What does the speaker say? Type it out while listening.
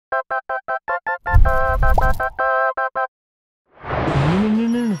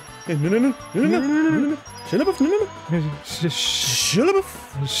No. Shia LaBeouf, no. Shia LaBeouf.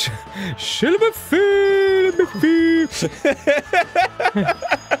 Shia LaBeeEEEEEEEF.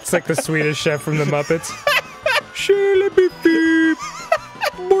 It's like the Swedish chef from the Muppets. Shia LaBeeEEEEEEF.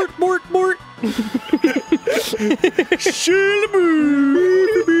 Mort, mort, mort. Shia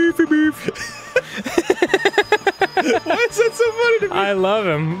LaBeouf. Why is that so funny to me? I love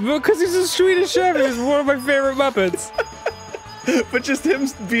him. Because he's a Swedish chef. He's one of my favorite Muppets. But just him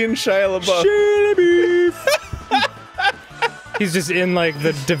being Shia LaBeouf. Shia LaBeouf. He's just in like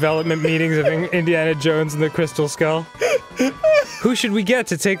the development meetings of Indiana Jones and the Crystal Skull. Who should we get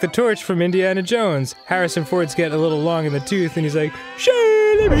to take the torch from Indiana Jones? Harrison Ford's getting a little long in the tooth and he's like,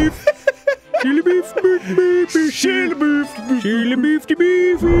 Shia LaBeouf. Shia LaBeouf. Shia LaBeouf. Shia LaBeouf.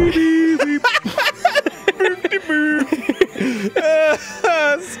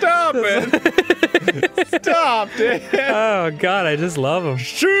 Stop it! Stop, Dan! Oh god, I just love him.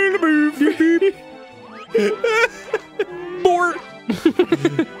 Shia LaBeouf. Mort.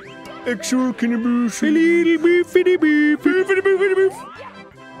 Actual cannabis. I'm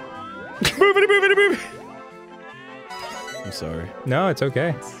sorry. No, it's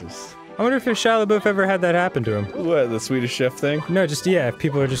okay. It's just... I wonder if Shia LaBeouf ever had that happen to him. What, the Swedish chef thing? No, just, yeah, if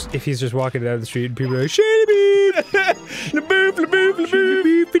people are just, if he's just walking down the street and people are like, Shia LaBeouf! LaBeouf,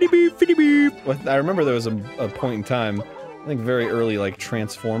 LaBeouf, LaBeouf! Well, I remember there was a point in time, I think very early, like,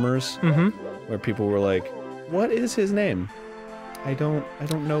 Transformers, where people were like, what is his name? I don't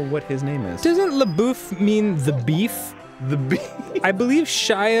know what his name is. Doesn't LaBeouf mean the beef? The beef? I believe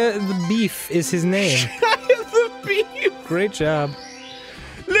Shia the Beef is his name. Shia the Beef! Great job.